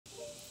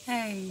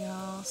Hey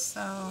y'all,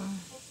 so I'm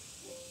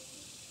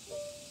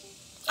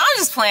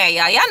just playing,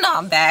 y'all. Y'all know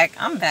I'm back.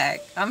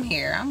 I'm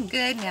here. I'm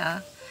good now.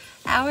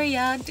 How are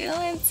y'all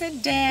doing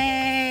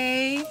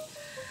today?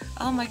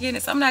 Oh my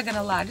goodness, I'm not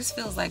gonna lie. This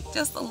feels like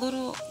just a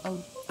little,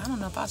 I don't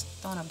know if I was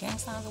throwing up gang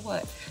signs or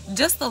what.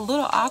 Just a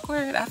little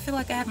awkward. I feel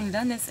like I haven't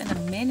done this in a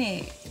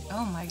minute.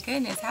 Oh my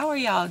goodness, how are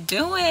y'all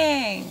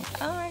doing?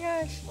 Oh my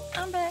gosh,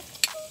 I'm back.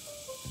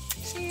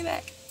 See you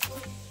back.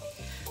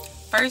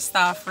 First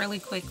off, really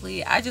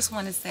quickly, I just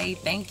want to say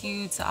thank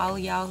you to all of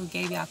y'all who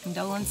gave y'all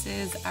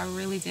condolences. I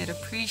really did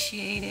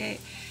appreciate it.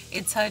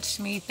 It touched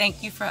me.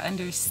 Thank you for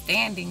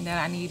understanding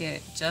that I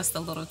needed just a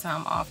little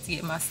time off to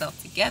get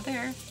myself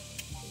together.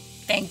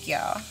 Thank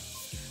y'all.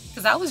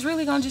 Because I was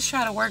really going to just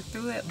try to work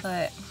through it,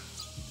 but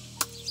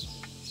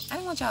I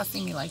didn't want y'all to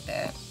see me like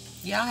that.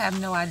 Y'all have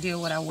no idea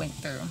what I went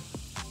through.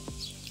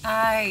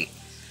 I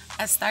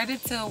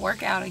started to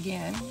work out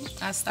again.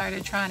 I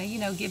started trying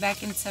to, get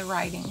back into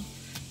writing.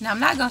 Now, I'm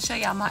not going to show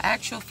y'all my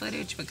actual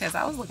footage because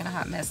I was looking a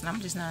hot mess and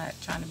I'm just not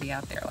trying to be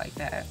out there like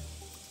that.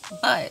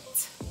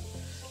 But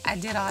I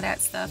did all that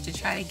stuff to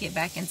try to get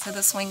back into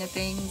the swing of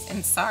things.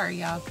 And sorry,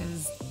 y'all,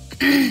 because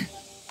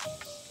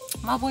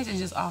my voice is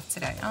just off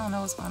today. I don't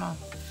know what's going on.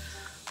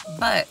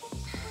 But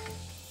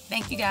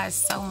thank you guys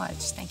so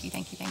much. Thank you,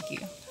 thank you, thank you.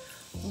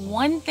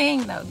 One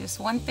thing, though, just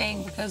one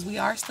thing, because we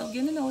are still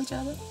getting to know each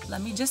other.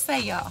 Let me just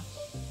say, y'all.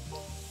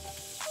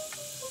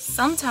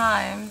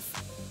 Sometimes,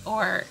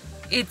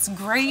 it's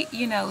great,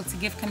 to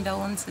give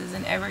condolences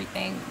and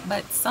everything,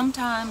 but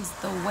sometimes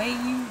the way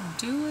you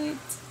do it,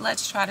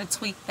 let's try to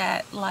tweak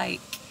that.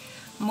 Like,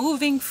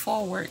 moving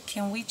forward,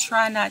 can we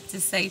try not to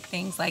say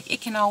things like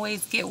it can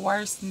always get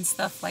worse and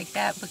stuff like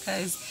that?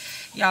 Because,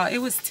 y'all, it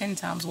was 10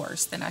 times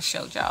worse than I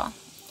showed y'all.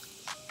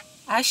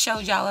 I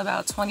showed y'all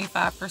about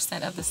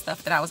 25% of the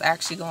stuff that I was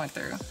actually going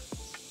through.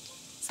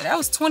 So that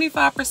was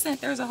 25%.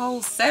 There's a whole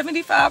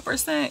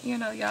 75%,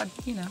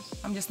 y'all,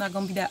 I'm just not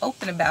going to be that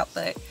open about,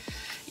 but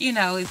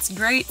it's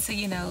great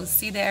to,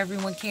 see that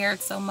everyone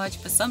cared so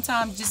much, but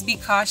sometimes just be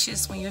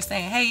cautious when you're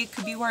saying, hey, it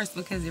could be worse,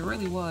 because it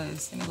really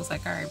was. And it was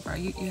like, all right, bro,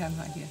 you have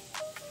no idea.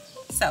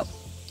 So,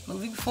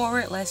 moving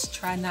forward, let's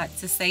try not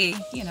to say,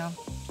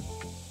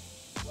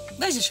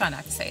 let's just try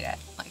not to say that,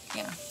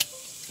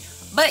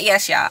 But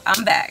yes, y'all,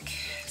 I'm back.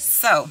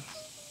 So,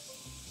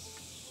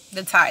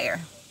 the tire.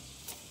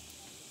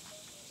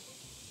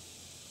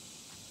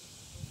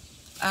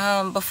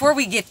 Before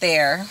we get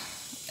there,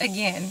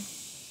 again,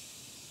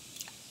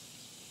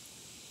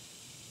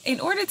 in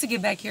order to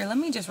get back here, let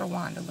me just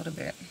rewind a little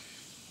bit.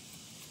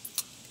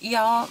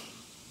 Y'all,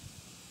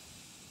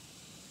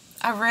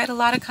 I read a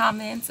lot of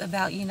comments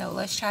about,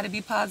 let's try to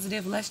be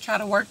positive. Let's try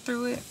to work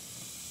through it.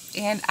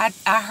 And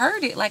I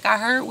heard it. Like, I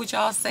heard what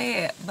y'all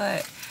said.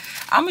 But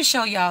I'm going to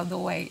show y'all the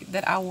way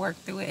that I work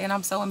through it. And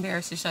I'm so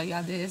embarrassed to show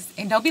y'all this.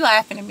 And don't be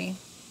laughing at me.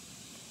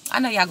 I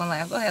know y'all going to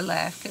laugh. Go ahead,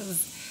 laugh.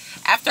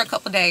 Because after a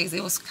couple days,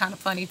 it was kind of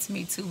funny to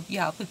me too,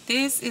 y'all. But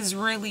this is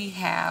really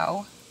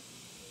how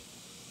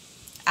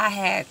I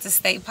had to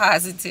stay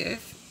positive.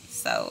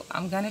 So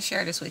I'm going to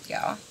share this with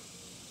y'all.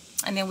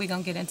 And then we're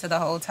going to get into the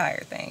whole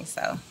tire thing.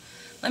 So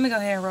let me go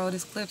ahead and roll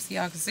this clip so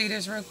y'all can see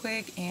this real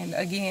quick. And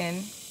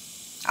again,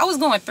 I was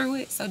going through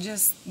it. So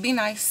just be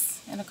nice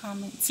in the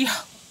comments,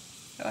 y'all.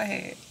 Go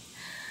ahead.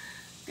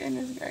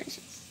 Goodness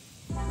gracious.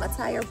 My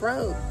tire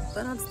broke,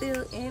 but I'm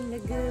still in the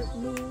good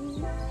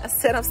mood. I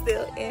said I'm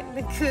still in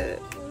the good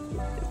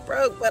mood. It's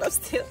broke, but I'm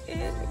still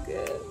in the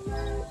good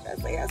mood. I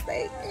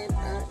stay in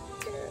the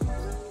good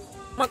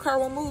mood. My car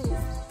won't move,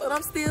 but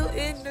I'm still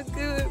in the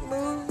good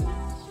mood.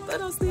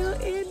 But I'm still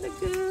in the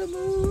good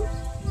mood.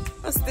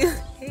 I'm still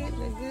in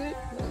the good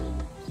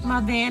mood. My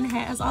van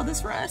has all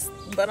this rust,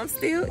 but I'm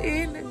still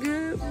in the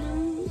good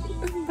mood.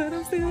 But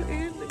I'm still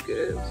in the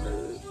good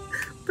mood.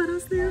 But I'm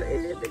still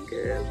in the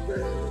good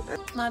mood.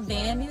 My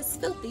van is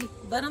filthy,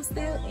 but I'm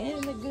still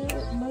in the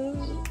good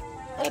mood.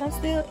 But I'm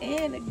still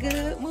in the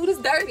good mood.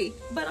 It's dirty,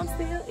 but I'm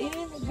still in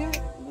the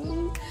good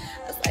mood.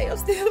 I say I'm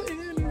still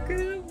in the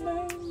good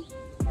mood.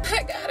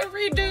 I gotta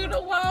redo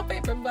the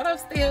wallpaper, but I'm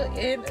still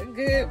in a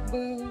good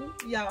mood.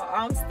 Y'all,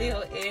 I'm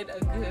still in a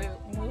good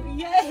mood.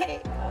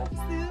 Yay! I'm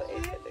still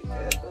in a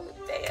good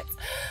mood. Dance.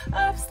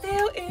 I'm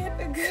still in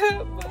a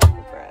good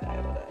mood, bro.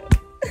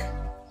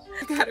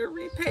 Gotta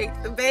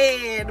repaint the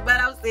van,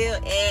 but I'm still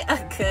in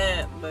a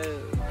good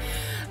mood.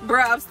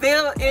 Bro, I'm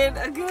still in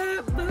a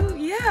good mood.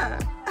 Yeah,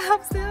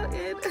 I'm still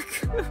in a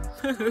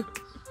good mood.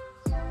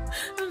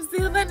 I'm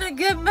still in a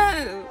good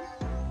mood.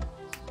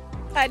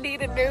 I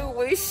need a new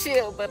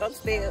windshield, but I'm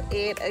still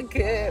in a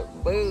good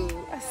mood.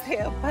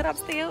 But I'm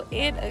still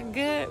in a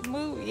good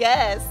mood.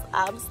 Yes,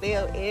 I'm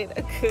still in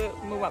a good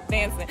mood. I'm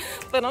dancing,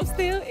 but I'm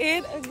still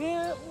in a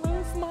good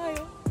mood.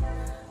 Smile.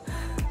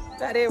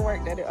 That didn't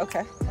work, did it?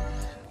 Okay.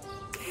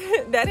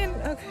 That didn't,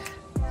 okay.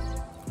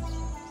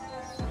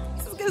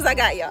 That's as good as I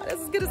got, y'all.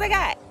 That's as good as I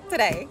got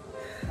today.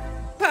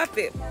 Pop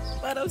it.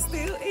 But I'm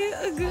still in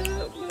a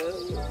good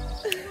mood.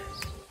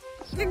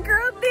 The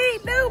girl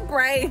need new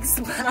brakes,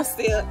 but I'm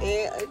still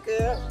in a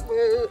good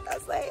mood. I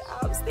say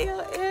I'm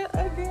still in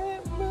a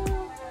good mood.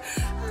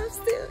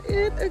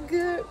 in a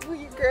good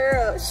mood,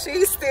 girl.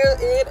 She's still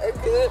in a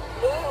good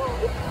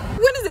mood.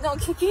 When is it gonna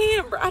kick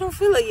in, bro? I don't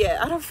feel it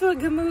yet. I don't feel a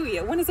good mood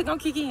yet. When is it gonna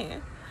kick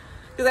in?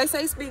 Because they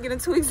say speaking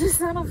into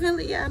existence. I don't feel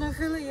it yet. I don't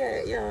feel it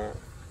yet, y'all.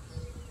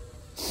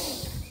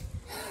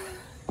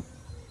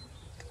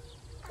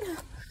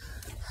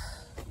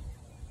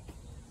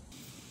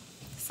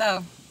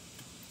 So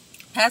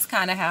that's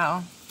kind of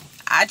how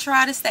I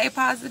try to stay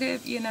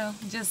positive, you know,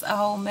 just a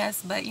whole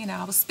mess, but you know,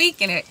 I was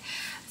speaking it,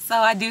 so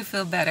I do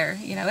feel better.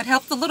 You know, it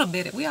helped a little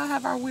bit. We all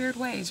have our weird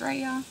ways, right,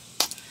 y'all?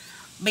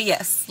 But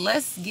yes,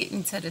 let's get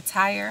into the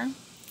tire.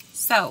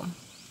 So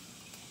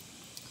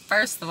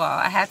first of all,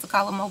 I had to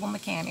call a mobile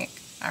mechanic.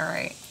 All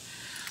right.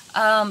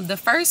 The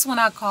first one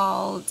I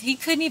called, he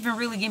couldn't even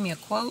really give me a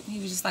quote. He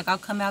was just like, I'll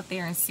come out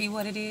there and see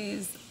what it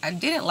is. I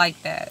didn't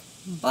like that,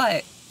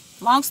 but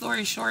long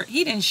story short,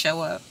 he didn't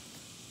show up.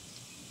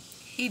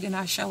 He did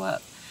not show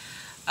up.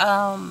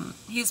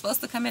 He was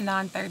supposed to come at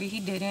 9:30. He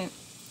didn't.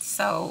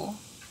 So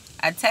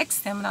I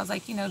texted him and I was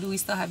like, you know, do we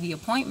still have the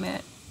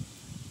appointment?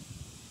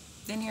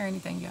 Didn't hear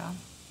anything, y'all.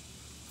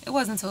 It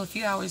wasn't until a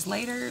few hours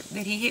later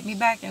that he hit me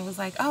back and was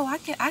like, oh,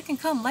 I can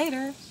come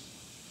later.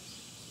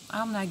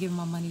 I'm not giving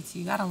my money to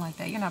you. I don't like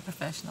that. You're not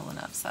professional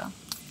enough. So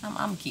I'm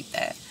gonna keep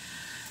that.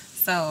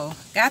 So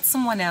got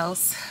someone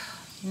else.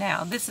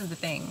 Now this is the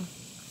thing.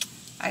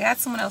 I got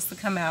someone else to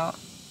come out,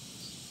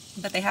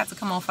 but they had to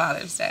come on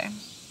Father's Day.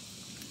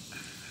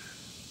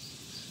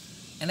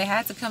 And they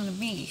had to come to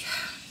me.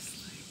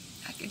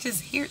 I could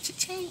just hear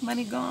cha-ching,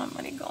 money gone,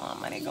 money gone,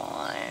 money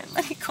gone,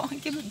 money gone,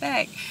 give it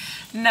back.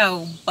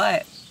 No,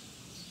 but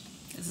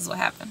this is what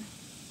happened.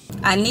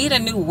 I need a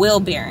new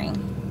wheel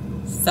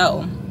bearing.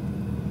 So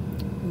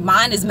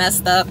mine is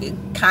messed up. It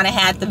kind of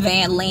had the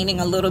van leaning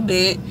a little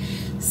bit.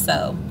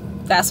 So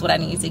that's what I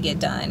need to get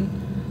done.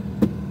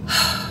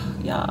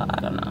 Y'all, I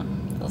don't know.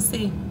 We'll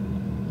see.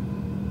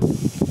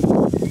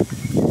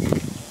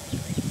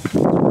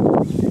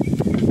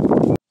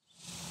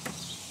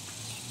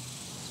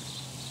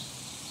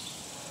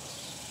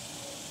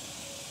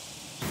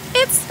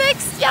 It's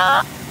fixed,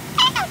 y'all.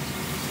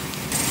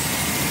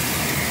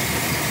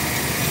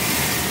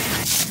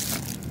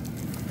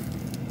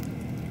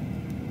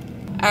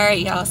 Alright,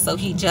 y'all, so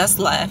he just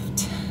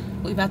left.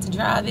 We about to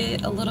drive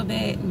it a little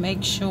bit and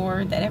make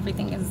sure that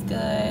everything is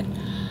good.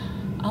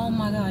 Oh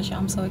my gosh,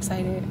 I'm so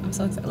excited. I'm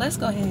so excited. Let's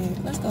go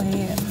ahead. Let's go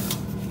ahead.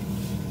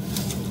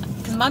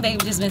 Because my baby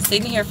just been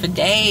sitting here for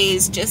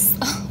days, just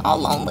all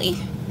lonely.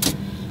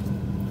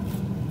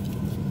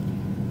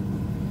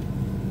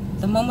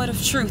 The moment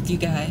of truth, you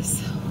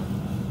guys.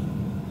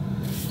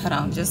 Hold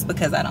on, just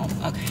because I don't.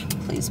 Okay,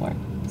 please work.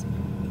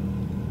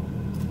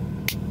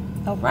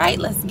 All right,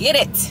 let's get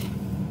it.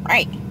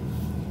 Right.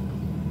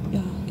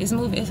 Yo, it's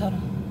moving. Hold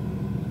on.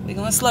 We're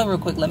going slow real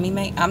quick. Let me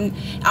make. I'm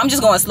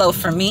just going slow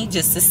for me,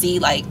 just to see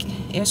like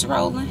it's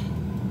rolling.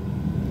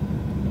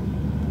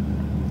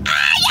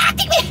 Ah, yeah,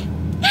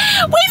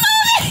 we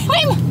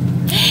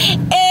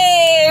moving.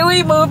 Hey,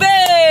 we moving.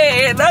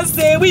 I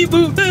said we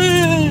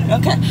moving.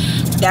 Okay,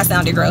 that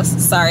sounded gross.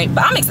 Sorry,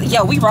 but I'm excited.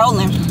 Yo, we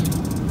rolling.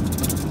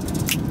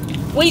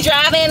 We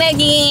driving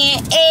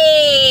again.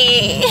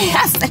 Hey,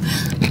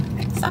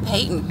 stop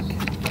hating.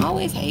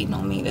 Always hating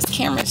on me. This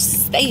camera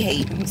stay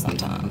hating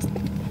sometimes.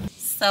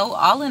 So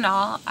all in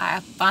all, I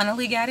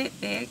finally got it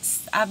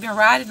fixed. I've been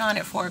riding on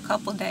it for a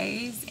couple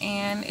days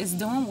and it's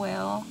doing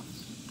well.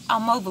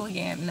 I'm mobile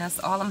again and that's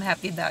all I'm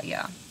happy about,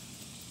 y'all.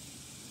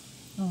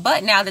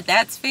 But now that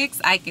that's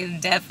fixed, I can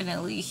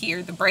definitely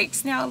hear the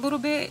brakes now a little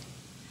bit.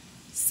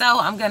 So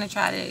I'm gonna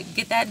try to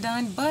get that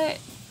done, but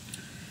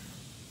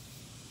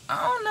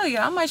I don't know,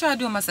 y'all. I might try to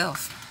do it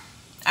myself.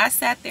 I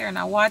sat there and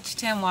I watched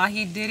him while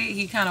he did it.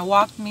 He kind of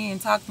walked me and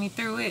talked me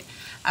through it.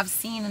 I've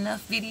seen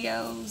enough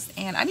videos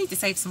and I need to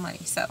save some money.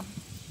 So,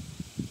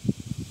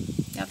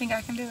 y'all think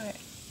I can do it?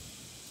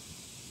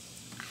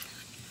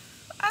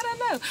 I don't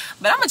know.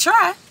 But I'm going to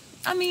try.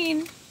 I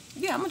mean,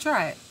 yeah, I'm going to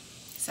try it.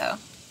 So,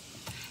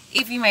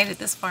 if you made it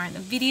this far in the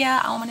video,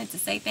 I wanted to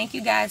say thank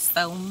you guys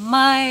so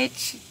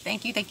much.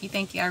 Thank you, thank you,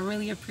 thank you. I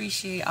really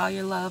appreciate all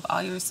your love,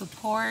 all your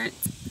support.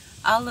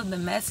 All of the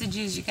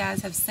messages you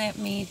guys have sent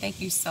me, thank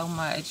you so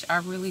much. I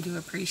really do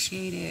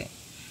appreciate it.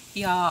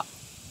 Y'all,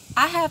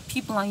 I have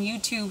people on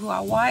YouTube who I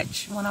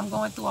watch when I'm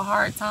going through a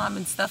hard time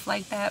and stuff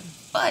like that,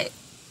 but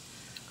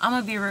I'm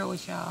gonna be real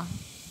with y'all.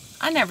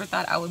 I never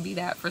thought I would be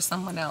that for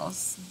someone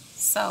else.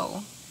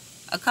 So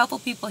a couple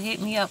people hit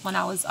me up when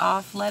I was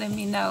off, letting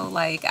me know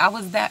like I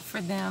was that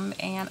for them,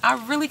 and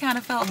I really kind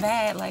of felt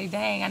bad, like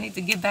dang, I need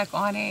to get back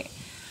on it.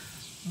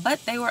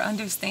 But they were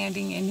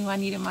understanding and knew I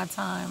needed my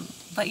time.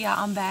 But y'all,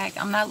 I'm back.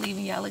 I'm not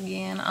leaving y'all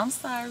again. I'm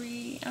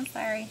sorry. I'm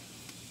sorry.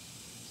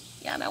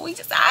 Y'all know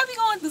I be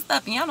going through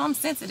stuff and y'all know I'm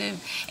sensitive.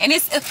 And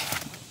it's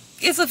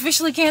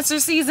officially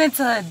cancer season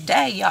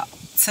today, y'all.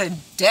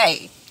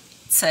 Today.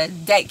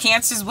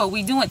 Cancer's what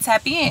we doing.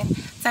 Tap in.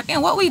 Tap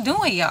in. What we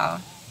doing, y'all?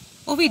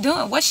 What we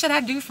doing? What should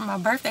I do for my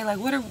birthday? Like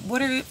what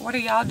are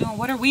y'all doing?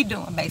 What are we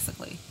doing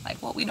basically?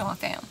 Like what we doing,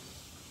 fam?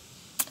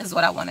 Is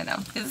what I want to know.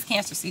 Because it's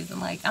cancer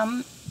season. Like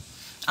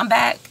I'm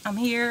back. I'm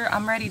here.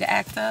 I'm ready to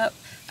act up.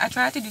 I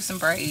tried to do some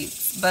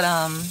braids, but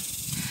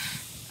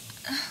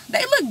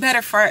they look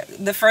better for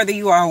the further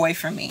you are away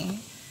from me.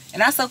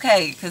 And that's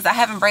okay, because I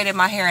haven't braided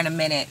my hair in a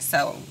minute,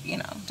 so, you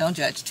know, don't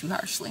judge too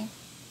harshly.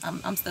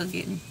 I'm still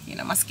getting, you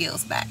know, my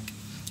skills back.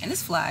 And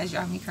this flies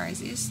drive me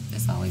crazy.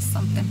 It's always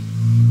something.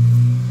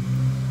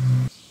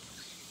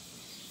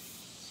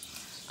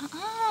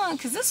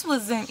 Because this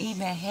wasn't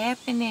even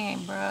happening,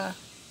 bruh.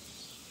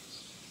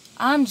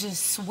 I'm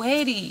just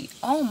sweaty.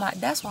 Oh my,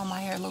 that's why my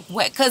hair look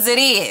wet. Because it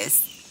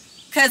is.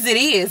 Because it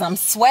is. I'm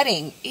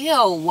sweating.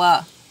 Ew.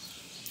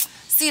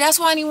 See, that's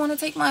why I didn't want to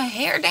take my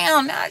hair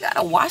down. Now I got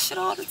to wash it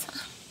all the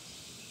time.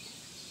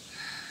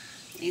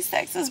 These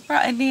Texas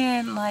brought, and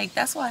then, like,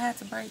 that's why I had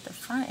to braid the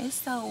front. It's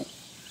so...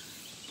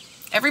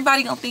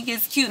 Everybody gonna think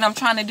it's cute and I'm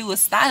trying to do a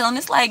style. And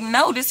it's like,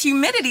 no, this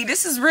humidity.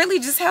 This is really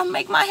just how I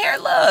make my hair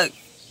look.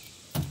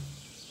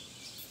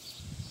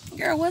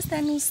 Girl, what's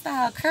that new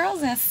style?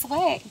 Curls and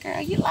sweat, girl.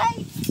 You like?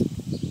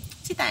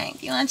 What you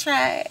think? You want to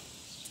try it?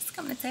 Just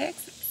come to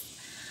Texas.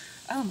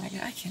 Oh my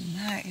God, I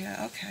cannot.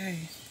 Yeah,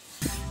 okay.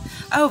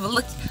 Oh, but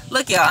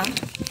look, y'all.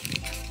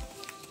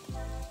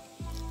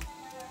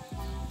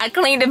 I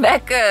cleaned it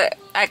back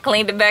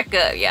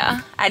up.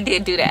 Yeah. I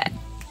did do that.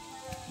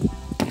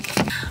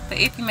 But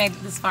if you made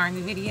it this far in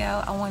the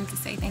video, I wanted to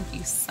say thank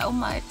you so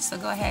much. So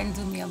go ahead and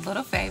do me a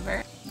little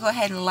favor. Go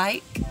ahead and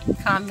like,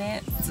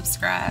 comment,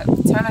 subscribe,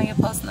 turn on your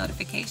post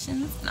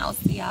notifications, and I'll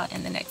see y'all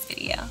in the next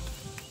video.